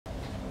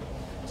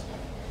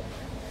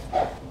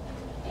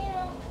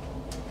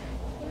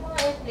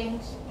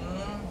things.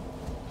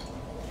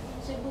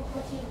 Cebu po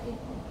chicken.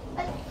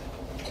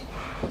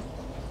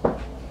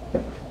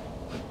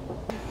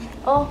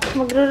 Oh,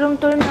 magro-room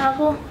tour na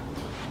ako.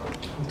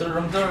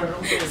 Room tour.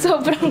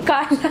 Sobrang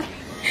kalat.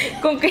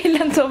 Kung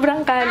kailan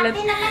sobrang kalat,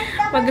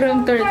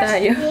 mag-room tour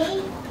tayo.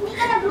 Hindi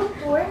ka nag-room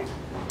tour?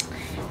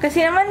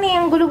 Kasi naman eh,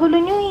 ang gulo-gulo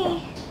nyo eh.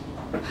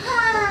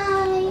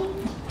 Hi!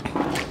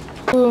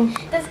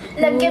 Tapos,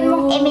 lagyan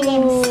mong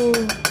M&M's.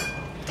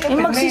 Eh,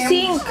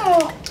 magsisink.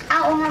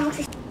 Oo nga,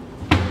 magsisink.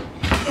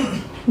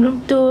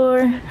 Room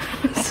tour.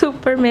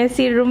 Super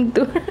messy room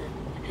tour.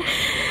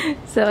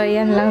 So,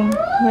 ayan lang.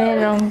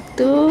 Merong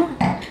 2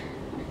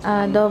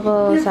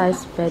 double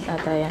size bed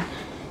ata yan.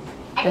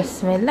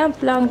 Tapos may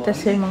lamp lang.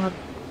 Tapos may mga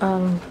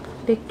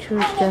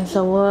pictures dyan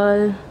sa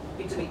wall.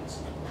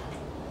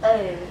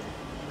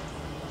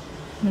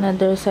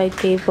 Another side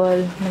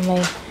table na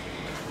may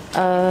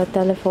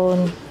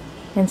telephone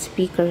and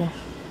speaker.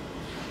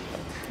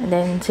 And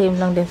then, same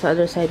lang din sa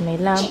other side. May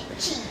lamp.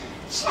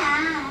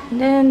 And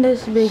then,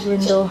 there's a big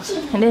window.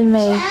 And then,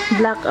 may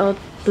blackout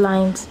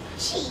blinds.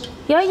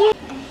 Yeah.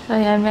 So,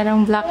 ayan.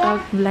 Merong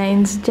blackout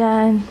blinds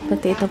dyan.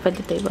 Pati ito,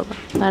 pwede ito ibaba.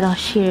 Parang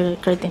sheer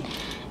curtain.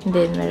 And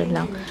then, meron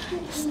lang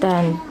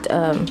stand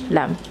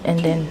lamp. And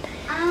then,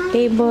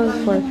 table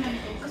for,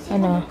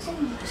 ano,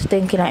 ito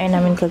yung kinain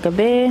namin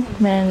kagabi.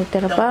 Meron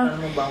natira pa.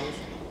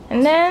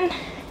 And then,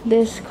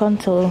 this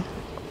console.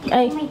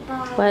 Ay,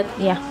 what?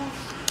 Yeah.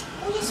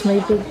 It's my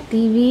big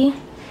TV.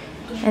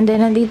 And then,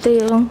 nandito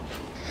yung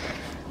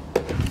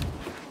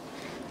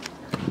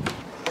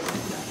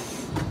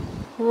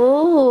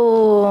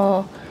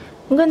oh,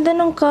 ang ganda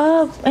ng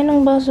cup. Ay,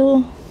 ng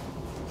baso.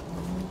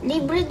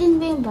 Libre din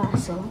ba yung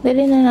baso?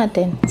 Dali na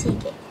natin.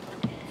 Sige.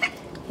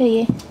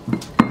 Yeah.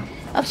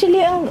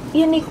 Actually, ang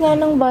unique nga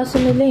ng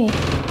baso nila eh.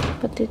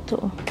 Pati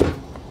ito.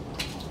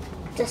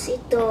 Tapos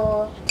ito.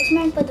 Tapos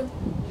meron pa doon.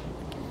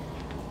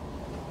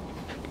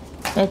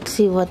 Let's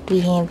see what we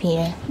have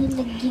here.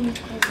 Nilagyan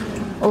ko din.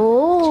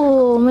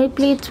 Oh, may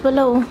plates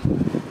pala oh.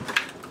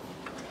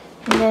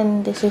 And then,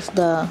 this is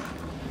the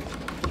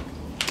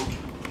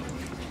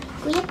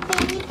Kuya,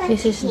 pwede pa.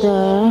 this is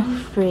the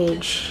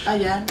fridge.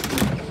 Ayan.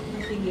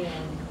 Sige.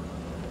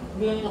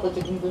 Bigyan ako,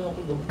 checking ko yung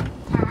kido.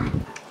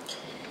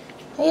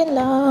 Ayan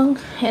lang.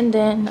 And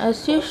then,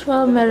 as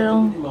usual,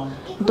 merong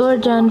door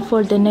dyan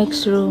for the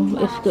next room.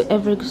 If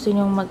ever gusto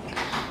nyo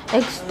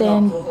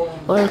mag-extend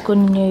or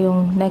kunin nyo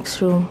yung next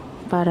room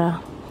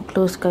para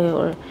close kayo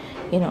or,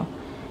 you know.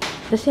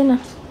 Tapos yun na.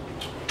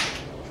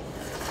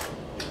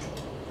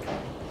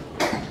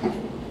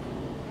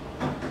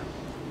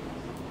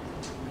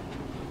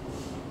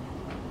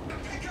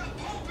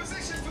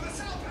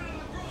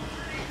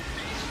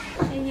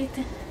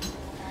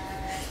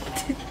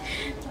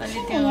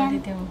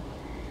 Ulitin mo.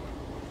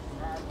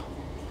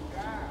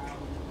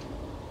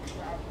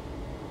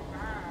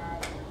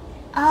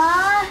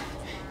 Ah,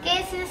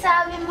 kaya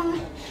sinasabi mong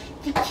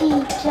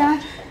chicha.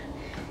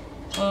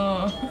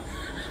 Oo.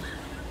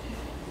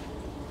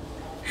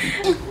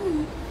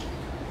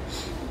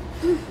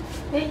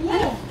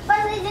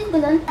 Paano din ba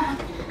doon?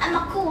 I'm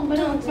a cool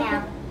dude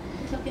now.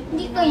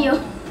 Hindi kayo.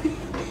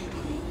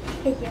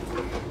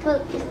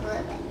 Focus a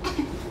little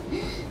bit.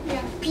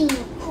 You're being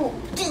a cool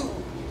dude.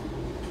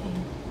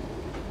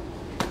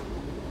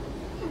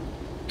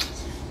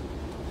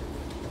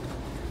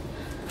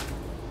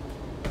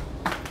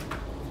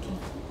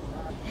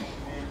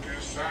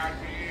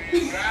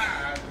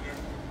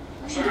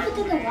 Hindi ko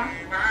ito gawa.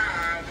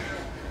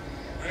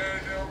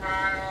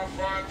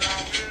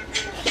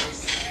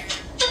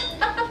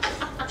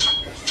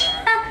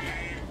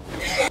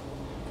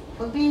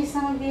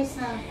 Magbihis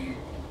na.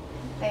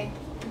 Okay,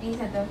 magbihis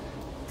na to.